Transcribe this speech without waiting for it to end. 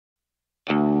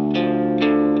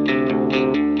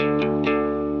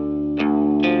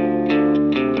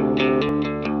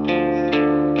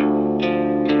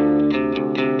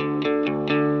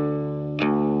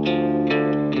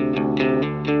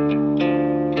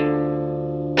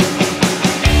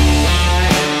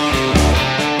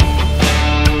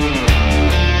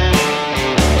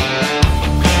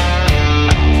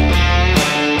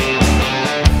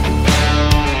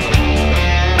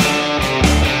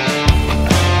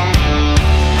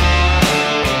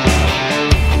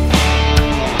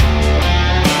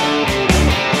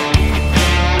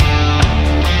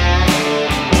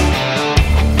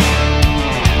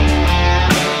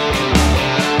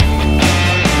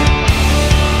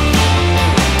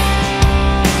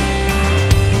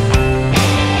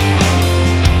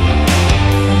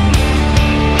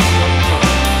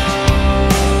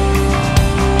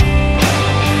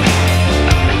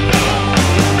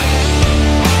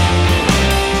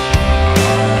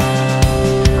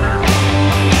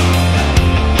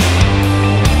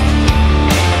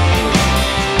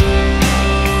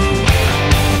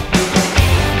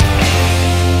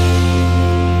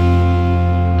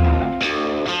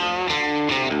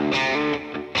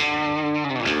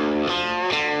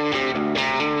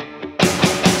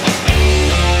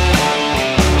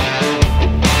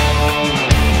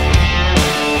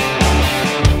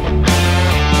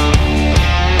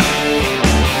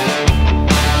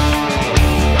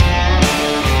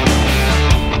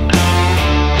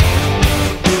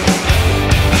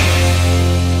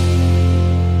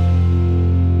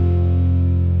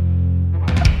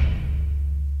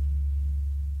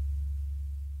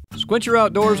Squincher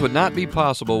Outdoors would not be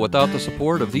possible without the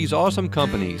support of these awesome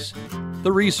companies.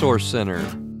 The Resource Center,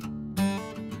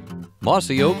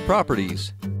 Mossy Oak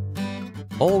Properties,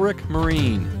 Ulrich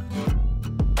Marine,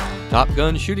 Top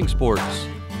Gun Shooting Sports,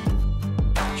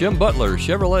 Jim Butler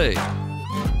Chevrolet,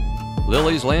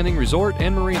 Lily's Landing Resort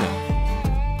and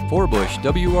Marina, Forbush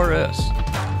WRS,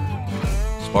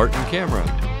 Spartan Camera,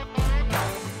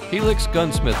 Helix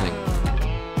Gunsmithing,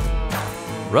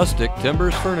 Rustic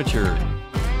Timbers Furniture,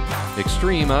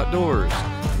 Extreme Outdoors,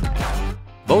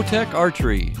 Bowtech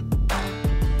Archery,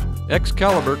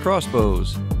 Excalibur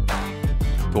Crossbows,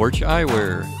 Torch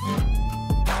Eyewear,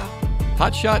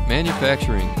 Hot Shot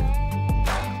Manufacturing,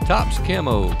 Tops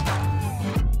Camo,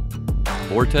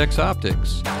 Vortex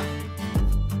Optics,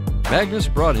 Magnus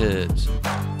Broadheads,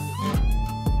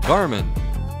 Garmin,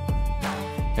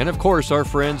 and of course our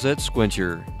friends at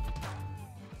Squincher.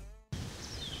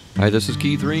 Hi, this is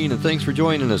Keith Reen, and thanks for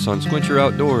joining us on Squincher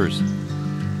Outdoors.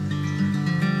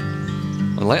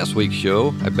 On last week's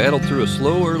show, I battled through a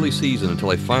slow early season until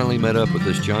I finally met up with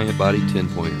this giant bodied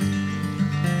 10-pointer.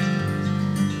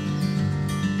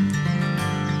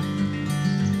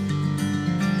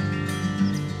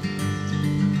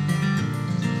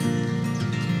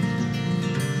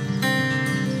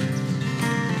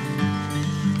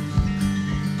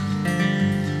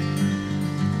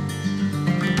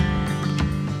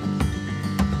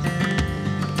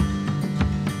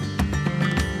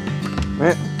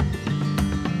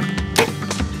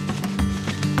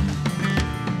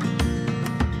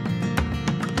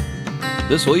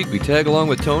 This week we tag along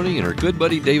with Tony and our good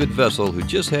buddy David Vestel, who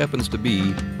just happens to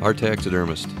be our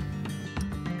taxidermist.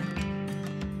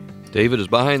 David is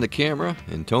behind the camera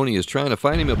and Tony is trying to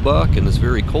find him a buck in this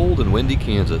very cold and windy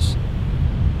Kansas.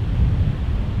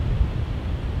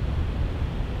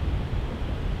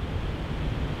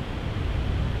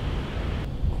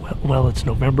 Well, it's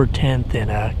November 10th,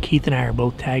 and Keith and I are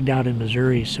both tagged out in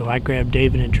Missouri, so I grabbed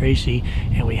David and Tracy,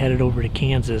 and we headed over to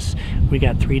Kansas. We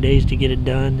got 3 days to get it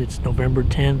done. It's November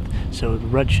 10th, so the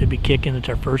rut should be kicking. It's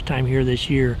our first time here this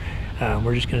year.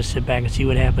 We're just going to sit back and see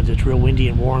what happens. It's real windy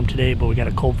and warm today, but we got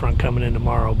a cold front coming in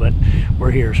tomorrow, but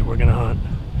we're here, so we're going to hunt.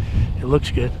 It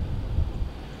looks good.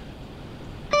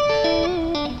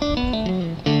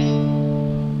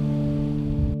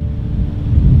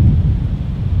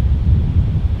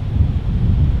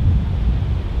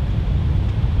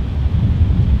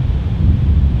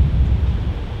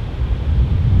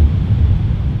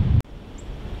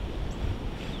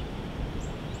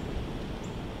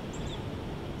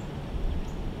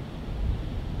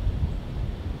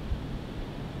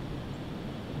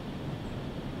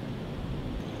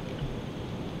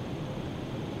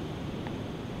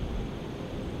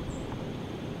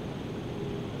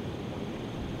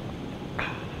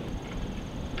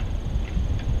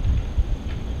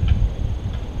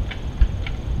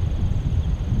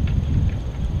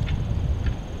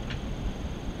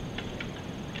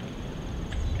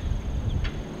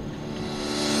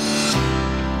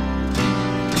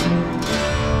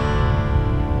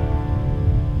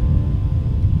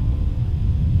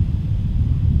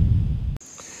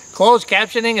 Closed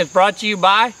captioning is brought to you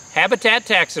by Habitat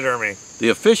Taxidermy, the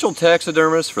official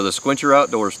taxidermist for the Squincher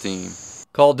Outdoors team.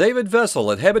 Call David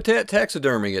Vestel at Habitat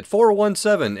Taxidermy at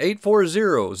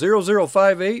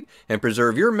 417-840-0058 and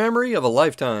preserve your memory of a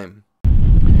lifetime.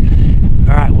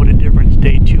 All right, what a difference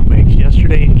day 2 makes.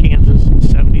 Yesterday in Kansas,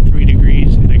 73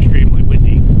 degrees and extremely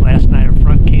windy. Last night a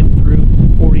front came through,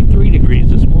 43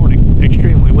 degrees this morning,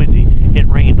 extremely windy. It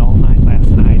rained all night last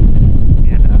night,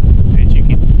 and as you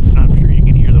can, I'm sure you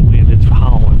can hear the wind. It's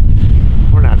howling.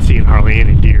 We're not seeing hardly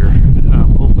any deer.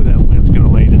 Hopefully that wind's going to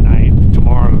lay tonight.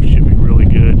 Tomorrow should be really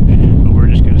good, but we're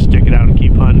just going to stick it out and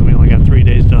keep hunting. We only got 3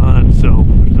 days to hunt, so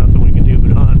there's nothing we can do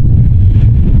but hunt.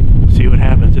 We'll see what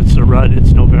happens. It's the rut.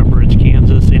 It's November. It's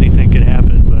Kansas. Anything could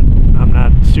happen, but I'm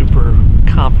not super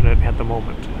confident at the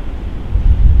moment.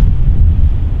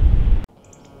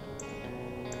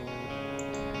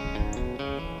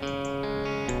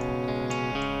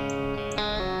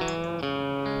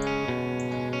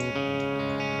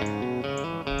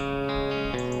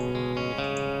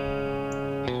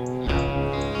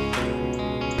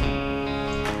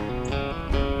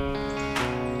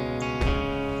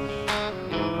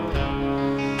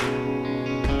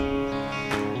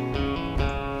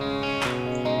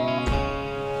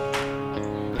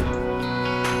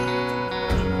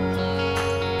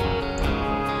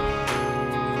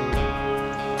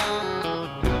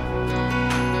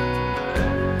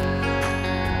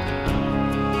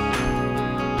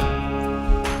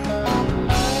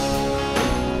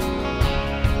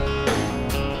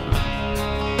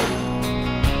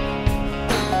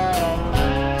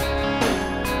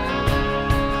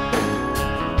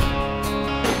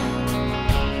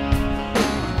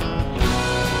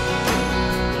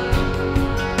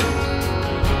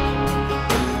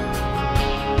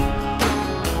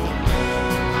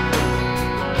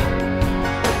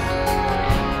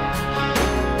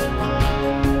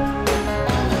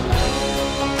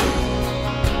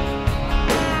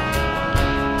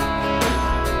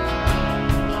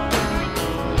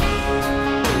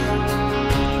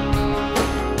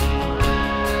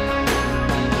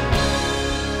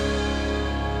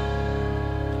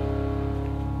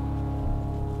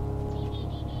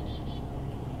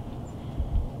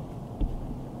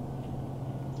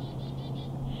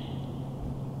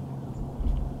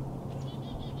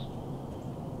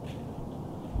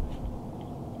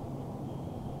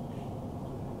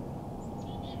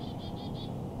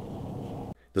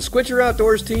 The Squitcher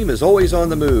Outdoors team is always on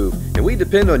the move, and we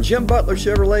depend on Jim Butler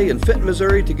Chevrolet in Fenton,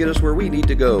 Missouri to get us where we need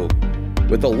to go.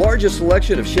 With the largest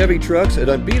selection of Chevy trucks at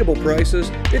unbeatable prices,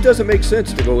 it doesn't make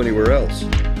sense to go anywhere else.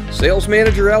 Sales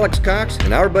manager Alex Cox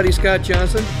and our buddy Scott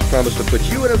Johnson promise to put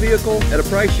you in a vehicle at a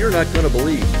price you're not going to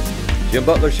believe. Jim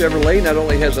Butler Chevrolet not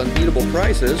only has unbeatable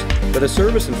prices, but a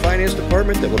service and finance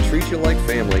department that will treat you like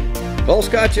family. Call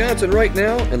Scott Johnson right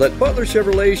now and let Butler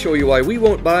Chevrolet show you why we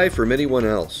won't buy from anyone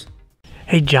else.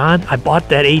 Hey John, I bought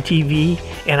that ATV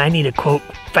and I need a quote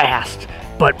fast,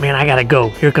 but man, I gotta go.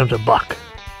 Here comes a buck.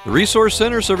 The Resource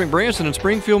Center serving Branson and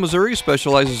Springfield, Missouri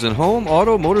specializes in home,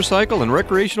 auto, motorcycle, and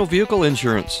recreational vehicle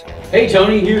insurance. Hey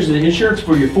Tony, here's the insurance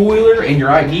for your four-wheeler and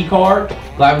your ID card.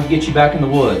 Glad we could get you back in the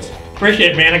woods.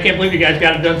 Appreciate it, man. I can't believe you guys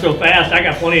got it done so fast. I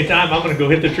got plenty of time. I'm gonna go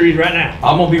hit the trees right now.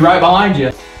 I'm gonna be right behind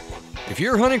you. If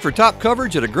you're hunting for top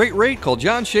coverage at a great rate, call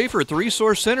John Schaefer at the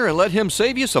Resource Center and let him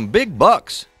save you some big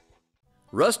bucks.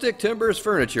 Rustic Timbers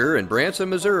Furniture in Branson,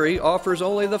 Missouri offers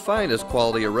only the finest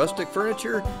quality of rustic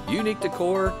furniture, unique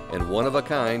decor, and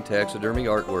one-of-a-kind taxidermy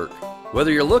artwork.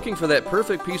 Whether you're looking for that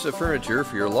perfect piece of furniture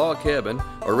for your log cabin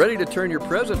or ready to turn your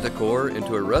present decor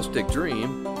into a rustic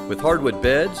dream, with hardwood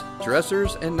beds,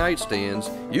 dressers, and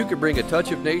nightstands, you can bring a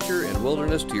touch of nature and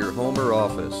wilderness to your home or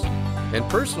office. And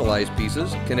personalized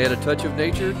pieces can add a touch of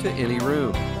nature to any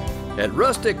room. At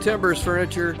Rustic Timbers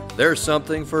Furniture, there's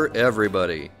something for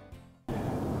everybody.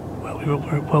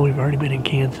 Well, we've already been in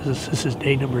Kansas. This is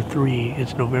day number 3.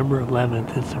 It's November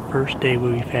 11th. It's the first day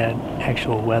where we've had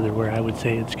actual weather where I would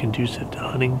say it's conducive to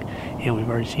hunting, and we've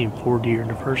already seen 4 deer in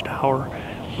the first hour.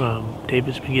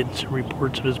 David's been getting some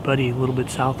reports of his buddy a little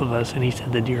bit south of us, and he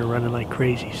said the deer are running like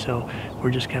crazy, so we're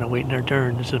just kind of waiting our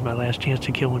turn. This is my last chance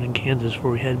to kill one in Kansas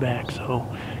before we head back, so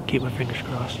keep my fingers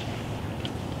crossed.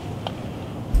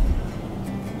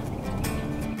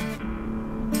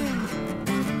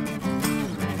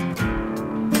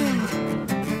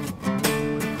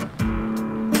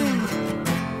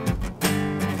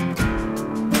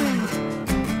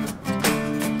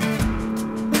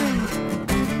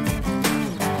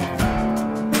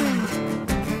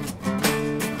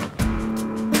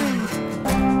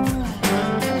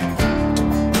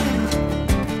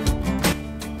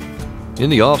 In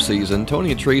the off-season,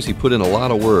 Tony and Tracy put in a lot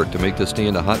of work to make this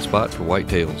stand a hot spot for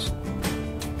whitetails.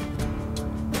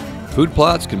 Food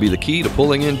plots can be the key to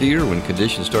pulling in deer when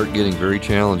conditions start getting very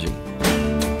challenging.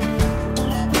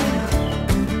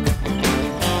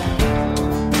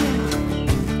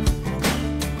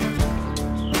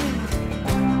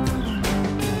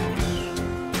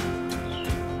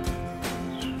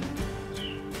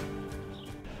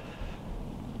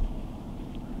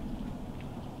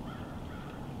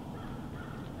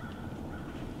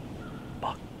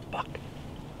 Buck.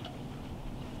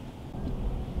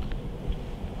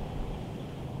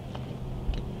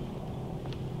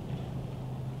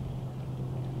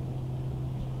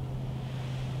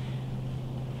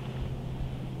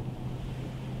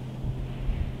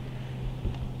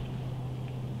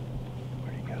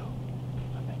 Where'd he go?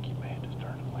 I think he may have just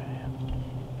turned and went in.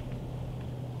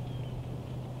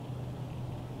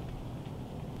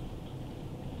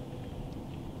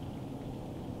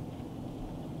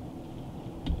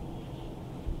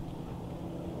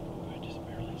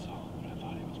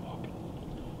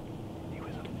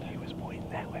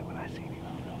 That way when I seen him.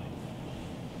 Oh, really?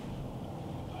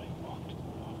 I thought he walked in the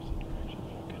opposite direction,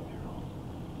 but I could be wrong.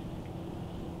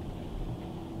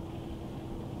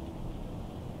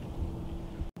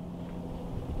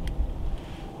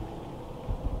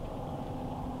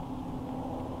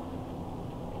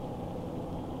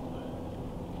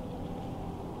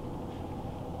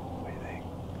 What do you think?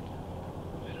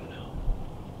 I don't know.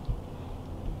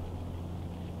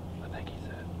 I think he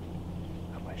said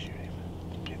I might shoot him.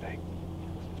 What do you think?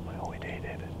 My only day,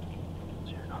 David.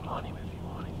 So you're not on him if you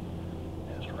want him.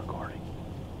 It's a recording.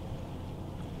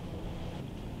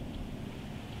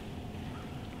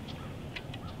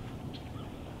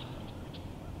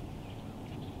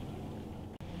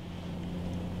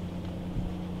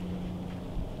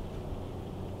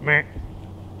 Meh.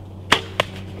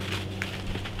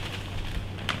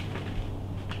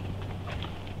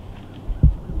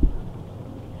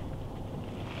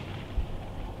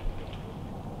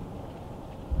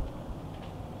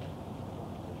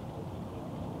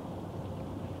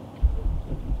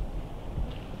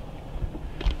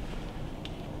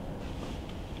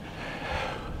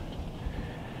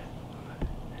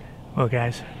 Well,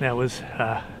 guys, that was,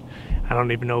 I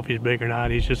don't even know if he's big or not.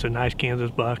 He's just a nice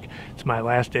Kansas buck. It's my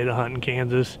last day to hunt in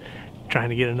Kansas, trying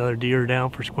to get another deer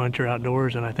down for Squincher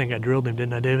Outdoors, and I think I drilled him,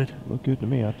 didn't I, David? Looked good to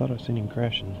me. I thought I seen him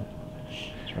crashing.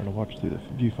 Trying to watch through the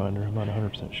viewfinder. I'm not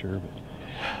 100% sure, but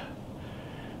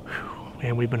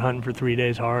Man, we've been hunting for 3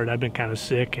 days hard. I've been kind of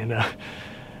sick, and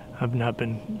I've not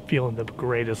been feeling the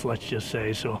greatest, let's just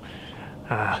say. So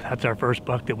that's our first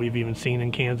buck that we've even seen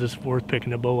in Kansas. Worth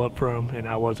picking a bow up from, and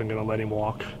I wasn't going to let him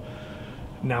walk.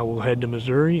 Now we'll head to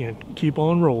Missouri and keep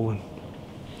on rolling.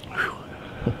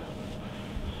 Whew.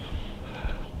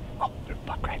 Oh, there's a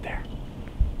buck right there.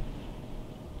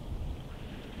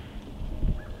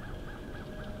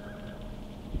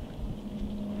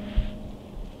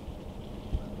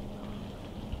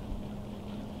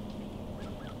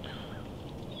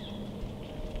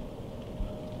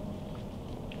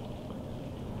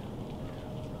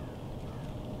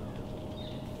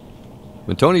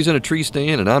 When Tony's in a tree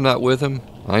stand and I'm not with him,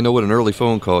 I know what an early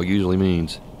phone call usually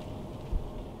means.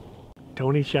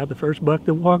 Tony shot the first buck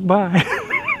that walked by.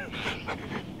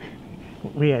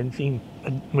 we ain't seen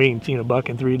a buck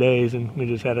in 3 days, and we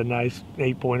just had a nice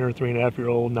 8-pointer,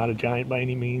 3.5-year-old, not a giant by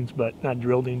any means, but I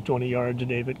drilled him 20 yards.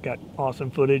 David got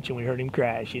awesome footage, and we heard him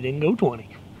crash. He didn't go 20.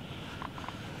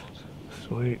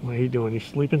 So what are you doing? You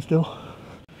sleeping still?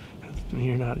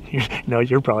 You're not. No,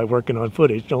 you're probably working on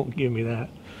footage. Don't give me that.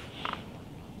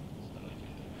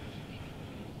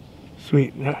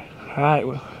 Sweet. All right,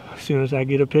 well, as soon as I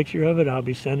get a picture of it, I'll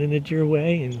be sending it your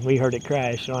way. And we heard it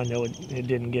crash, so I know it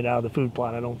didn't get out of the food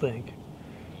plot, I don't think.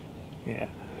 Yeah.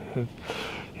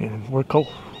 And we're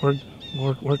cold.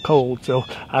 We're cold, so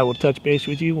I will touch base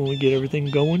with you when we get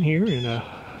everything going here, and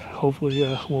hopefully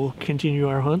we'll continue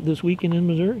our hunt this weekend in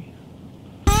Missouri.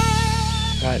 All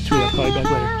right, sweet. I'll call you back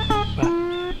later. Bye.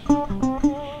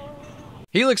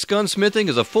 Helix Gunsmithing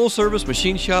is a full-service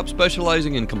machine shop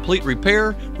specializing in complete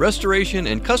repair, restoration,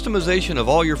 and customization of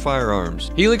all your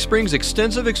firearms. Helix brings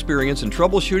extensive experience in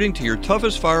troubleshooting to your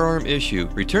toughest firearm issue,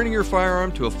 returning your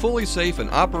firearm to a fully safe and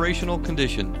operational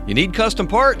condition. You need custom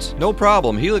parts? No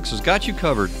problem, Helix has got you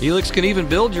covered. Helix can even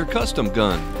build your custom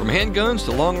gun. From handguns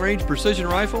to long-range precision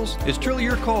rifles, it's truly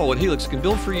your call what Helix can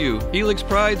build for you. Helix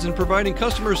prides in providing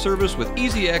customer service with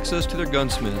easy access to their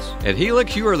gunsmiths. At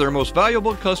Helix, you are their most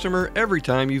valuable customer every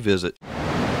time you visit.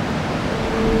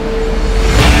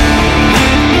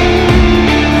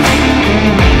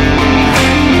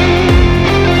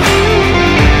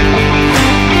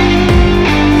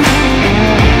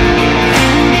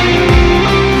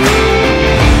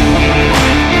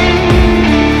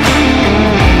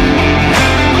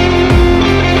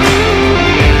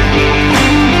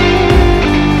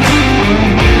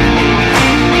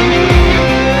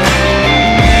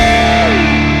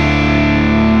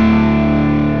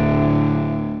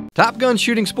 Top Gun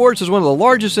Shooting Sports is one of the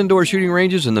largest indoor shooting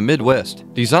ranges in the Midwest.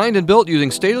 Designed and built using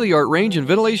state-of-the-art range and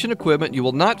ventilation equipment, you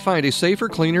will not find a safer,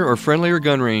 cleaner, or friendlier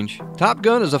gun range. Top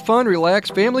Gun is a fun,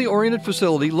 relaxed, family-oriented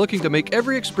facility looking to make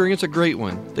every experience a great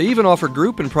one. They even offer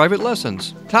group and private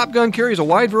lessons. Top Gun carries a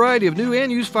wide variety of new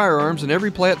and used firearms in every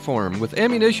platform, with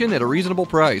ammunition at a reasonable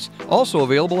price, also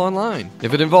available online.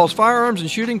 If it involves firearms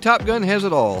and shooting, Top Gun has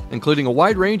it all, including a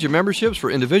wide range of memberships for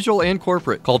individual and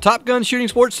corporate. Call Top Gun Shooting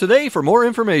Sports today for more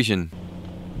information.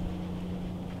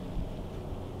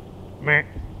 Meh.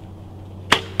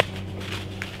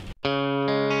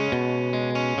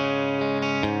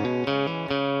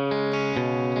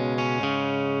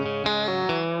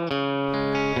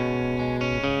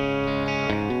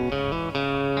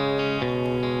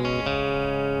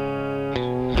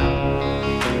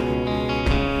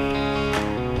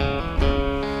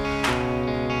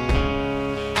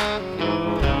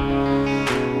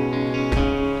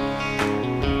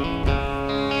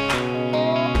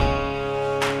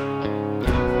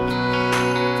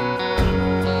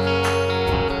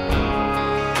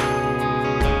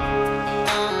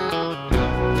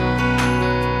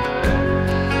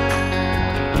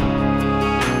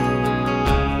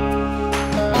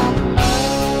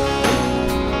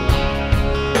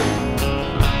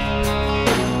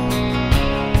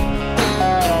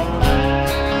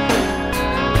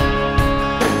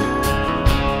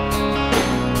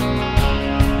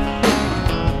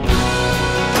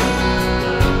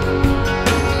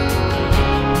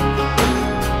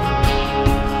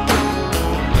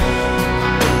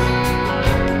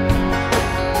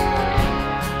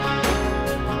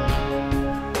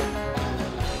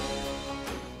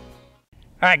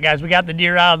 All right, guys, we got the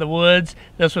deer out of the woods.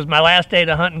 This was my last day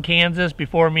to hunt in Kansas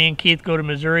before me and Keith go to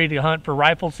Missouri to hunt for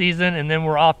rifle season, and then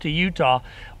we're off to Utah.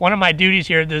 One of my duties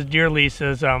here at this deer lease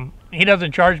is he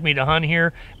doesn't charge me to hunt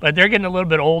here, but they're getting a little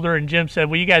bit older, and Jim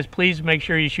said, will you guys please make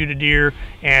sure you shoot a deer,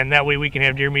 and that way we can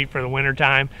have deer meat for the winter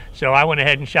time. So I went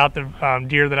ahead and shot the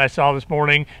deer that I saw this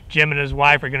morning. Jim and his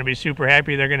wife are going to be super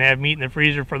happy. They're going to have meat in the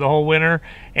freezer for the whole winter,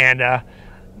 and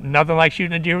nothing like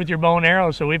shooting a deer with your bow and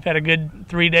arrow. So we've had a good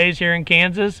 3 days here in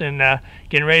Kansas and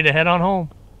getting ready to head on home.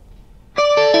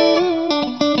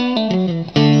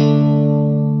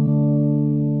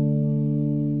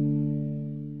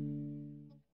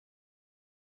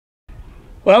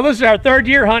 Well, this is our 3rd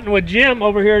year hunting with Jim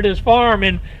over here at his farm,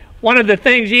 and one of the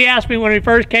things he asked me when we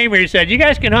first came here, he said, you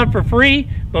guys can hunt for free,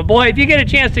 but boy, if you get a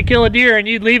chance to kill a deer and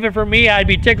you'd leave it for me, I'd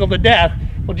be tickled to death.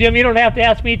 Well, Jim, you don't have to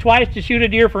ask me twice to shoot a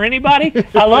deer for anybody.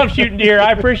 I love shooting deer.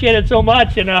 I appreciate it so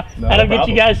much, and that'll get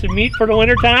you guys some meat for the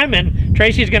winter time, and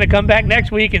Tracy's going to come back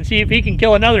next week and see if he can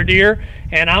kill another deer,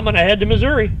 and I'm going to head to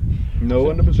Missouri.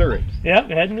 Going to Missouri. Yep,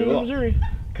 heading to Missouri.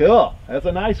 Cool. That's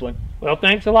a nice one. Well,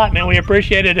 thanks a lot, man. We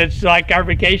appreciate it. It's like our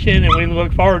vacation, and we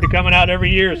look forward to coming out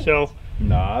every year. So,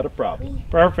 not a problem.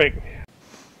 Perfect.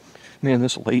 Man,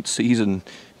 this late season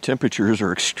temperatures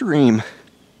are extreme.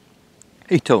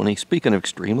 Hey, Tony, speaking of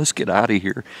extreme, let's get out of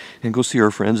here and go see our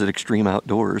friends at Extreme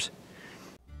Outdoors.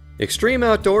 Extreme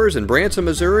Outdoors in Branson,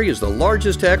 Missouri is the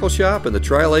largest tackle shop in the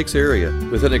Tri-Lakes area.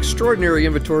 With an extraordinary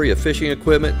inventory of fishing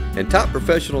equipment and top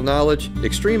professional knowledge,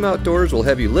 Extreme Outdoors will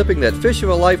have you lipping that fish of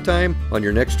a lifetime on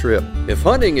your next trip. If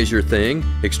hunting is your thing,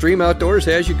 Extreme Outdoors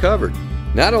has you covered.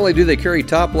 Not only do they carry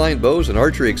top-line bows and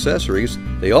archery accessories,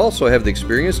 they also have the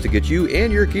experience to get you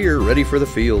and your gear ready for the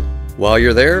field. While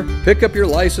you're there, pick up your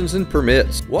license and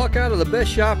permits. Walk out of the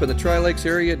best shop in the Tri-Lakes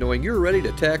area knowing you're ready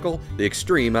to tackle the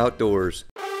Extreme Outdoors.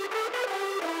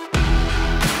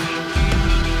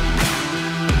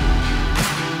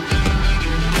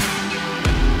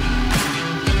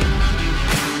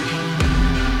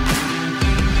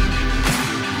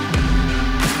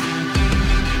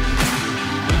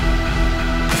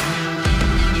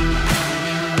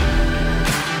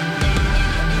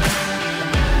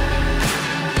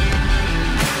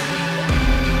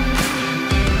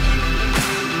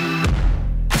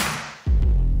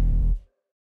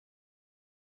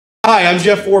 Hi, I'm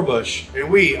Jeff Forbush, and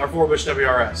we are Forbush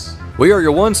WRS. We are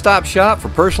your one-stop shop for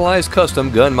personalized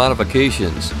custom gun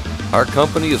modifications. Our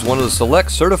company is one of the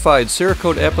select certified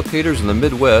Cerakote applicators in the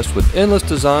Midwest with endless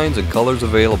designs and colors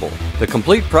available. The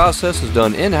complete process is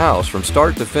done in-house from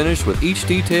start to finish with each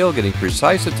detail getting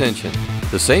precise attention.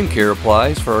 The same care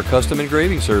applies for our custom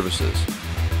engraving services.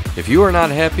 If you are not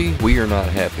happy, we are not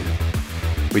happy.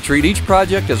 We treat each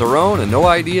project as our own and no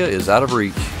idea is out of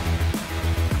reach.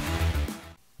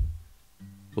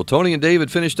 Well, Tony and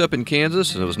David finished up in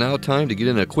Kansas, and it was now time to get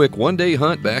in a quick one-day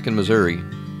hunt back in Missouri.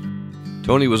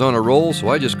 Tony was on a roll, so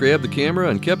I just grabbed the camera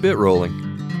and kept it rolling.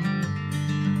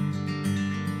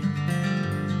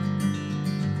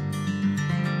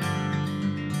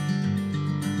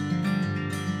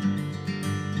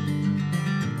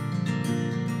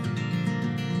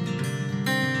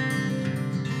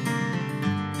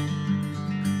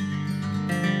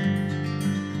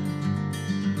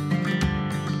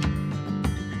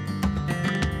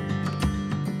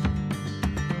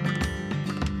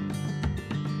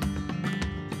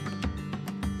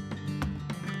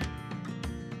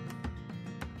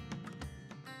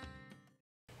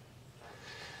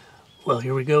 Well,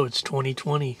 here we go. It's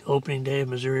 2020, opening day of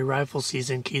Missouri rifle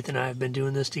season. Keith and I have been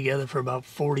doing this together for about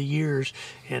 40 years,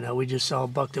 and we just saw a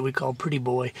buck that we call Pretty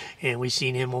Boy, and we've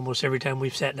seen him almost every time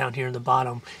we've sat down here in the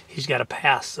bottom. He's got a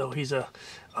pass, so he's a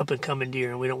up-and-coming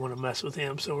deer, and we don't want to mess with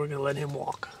him, so we're going to let him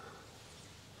walk.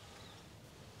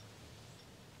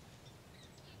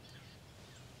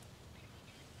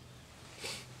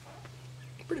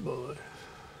 Pretty Boy.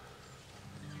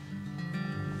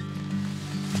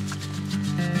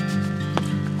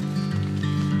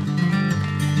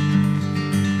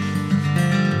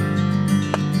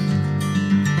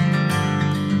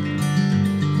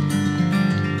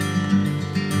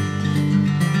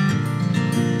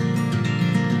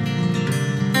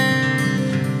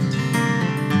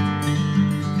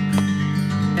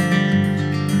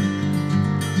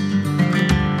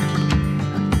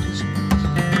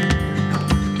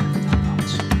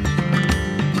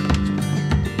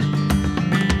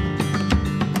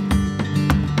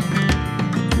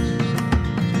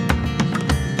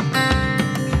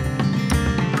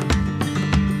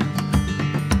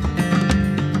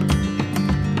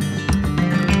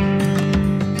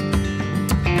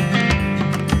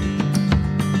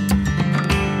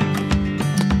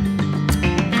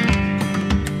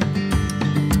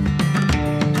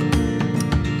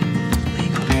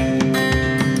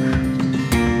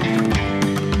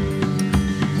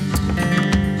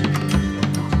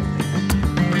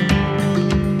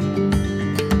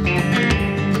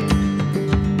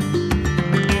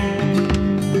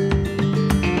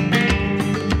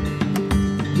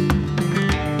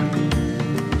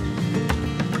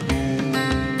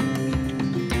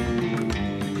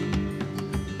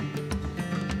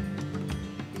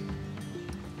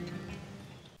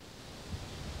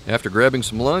 After grabbing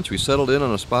some lunch, we settled in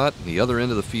on a spot in the other end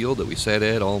of the field that we sat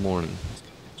at all morning.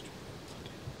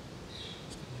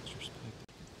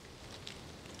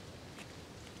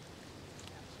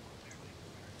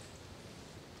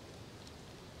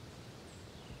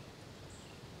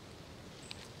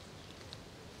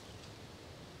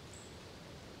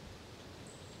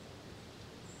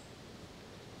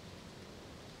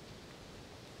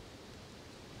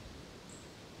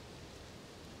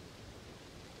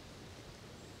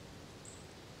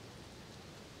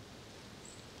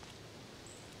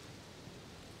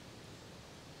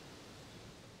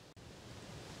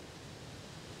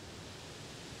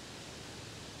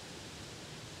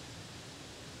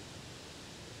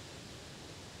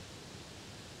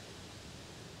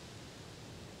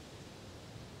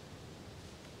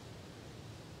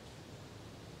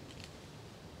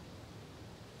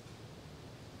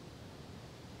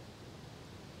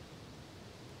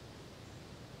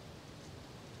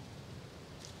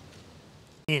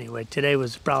 Anyway, today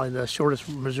was probably the shortest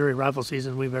Missouri rifle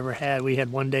season we've ever had. We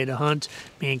had one day to hunt.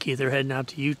 Me and Keith are heading out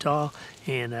to Utah,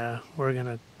 and we're going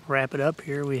to wrap it up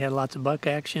here. We had lots of buck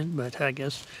action, but I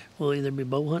guess we'll either be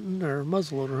bow hunting or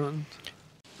muzzleloader hunting.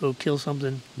 We'll kill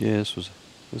something. Yeah, this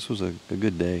was a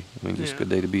good day. I mean, just a good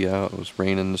day to be out. It was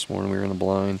raining this morning. We were in a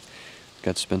blind.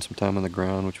 Got to spend some time on the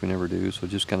ground, which we never do, so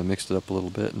just kind of mixed it up a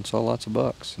little bit and saw lots of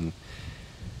bucks. And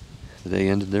the day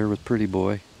ended there with Pretty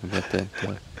Boy. We got that.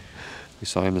 We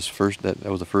saw him that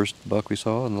was the first buck we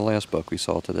saw and the last buck we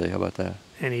saw today. How about that?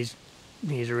 And he's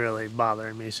really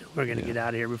bothering me, so we're going to get out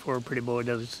of here before Pretty Boy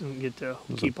doesn't get to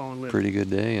keep on living. Pretty good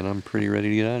day, and I'm pretty ready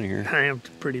to get out of here. I am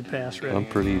pretty past ready. I'm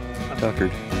pretty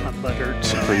tuckered. My butt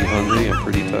hurts. I'm pretty hungry, I'm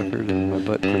pretty tuckered, and my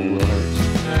butt pretty well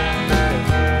hurts.